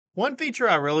One feature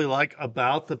I really like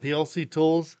about the PLC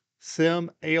tools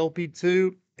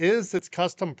SIM-ALP2 is its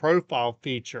custom profile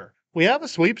feature. We have a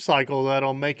sweep cycle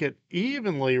that'll make it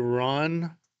evenly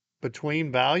run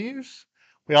between values.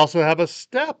 We also have a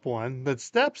step one that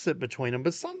steps it between them,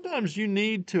 but sometimes you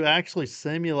need to actually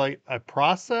simulate a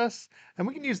process, and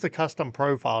we can use the custom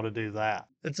profile to do that.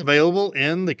 It's available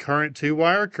in the current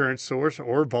two-wire, current source,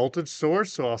 or voltage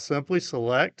source, so I'll simply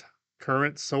select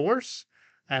current source.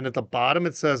 And at the bottom,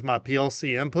 it says my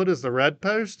PLC input is the red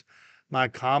post. My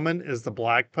common is the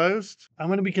black post. I'm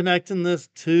going to be connecting this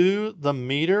to the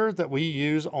meter that we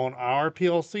use on our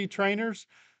PLC trainers.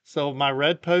 So my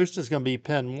red post is going to be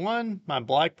pin 1. My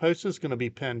black post is going to be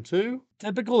pin 2.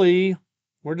 Typically,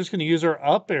 we're just going to use our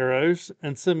up arrows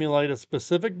and simulate a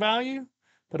specific value.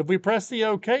 But if we press the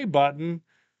OK button,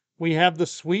 we have the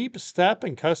sweep, step,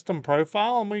 and custom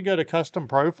profile, and we go to custom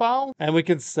profile, and we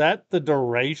can set the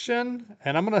duration,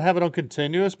 and I'm gonna have it on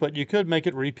continuous, but you could make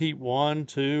it repeat 1,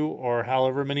 2, or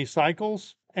however many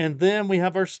cycles. And then we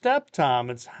have our step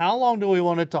time. It's how long do we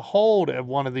want it to hold at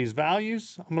one of these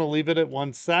values. I'm gonna leave it at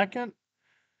 1 second.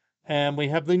 And we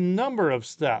have the number of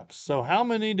steps. So how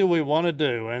many do we wanna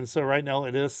do? And so right now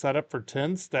it is set up for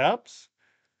 10 steps.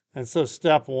 And so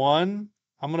step 1,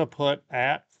 I'm gonna put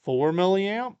at 4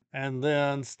 milliamp. And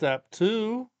then step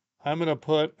 2, I'm gonna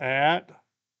put at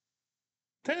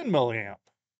 10 milliamp.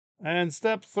 And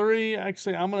step 3,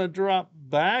 actually, I'm gonna drop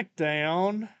back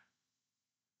down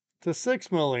to 6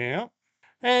 milliamp.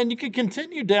 And you can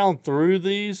continue down through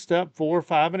these, step 4,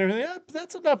 5, and everything.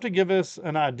 That's enough to give us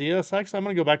an idea. So actually, I'm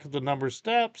gonna go back to the number of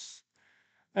steps,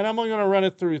 and I'm only gonna run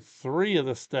it through 3 of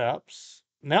the steps.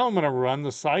 Now I'm gonna run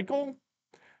the cycle.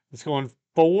 It's going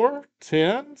 4,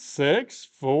 10, 6,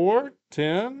 4,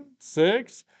 10,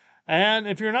 6. And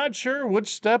if you're not sure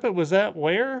which step it was at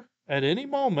where, at any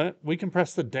moment, we can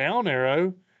press the down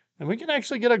arrow and we can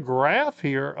actually get a graph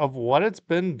here of what it's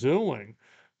been doing.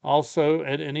 Also,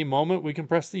 at any moment, we can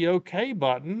press the OK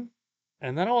button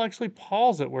and that'll actually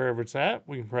pause it wherever it's at.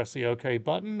 We can press the OK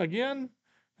button again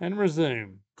and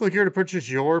resume. Click here to purchase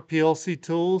your PLC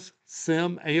tools,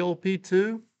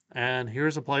 SIM-ALP2. And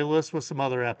here's a playlist with some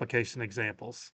other application examples.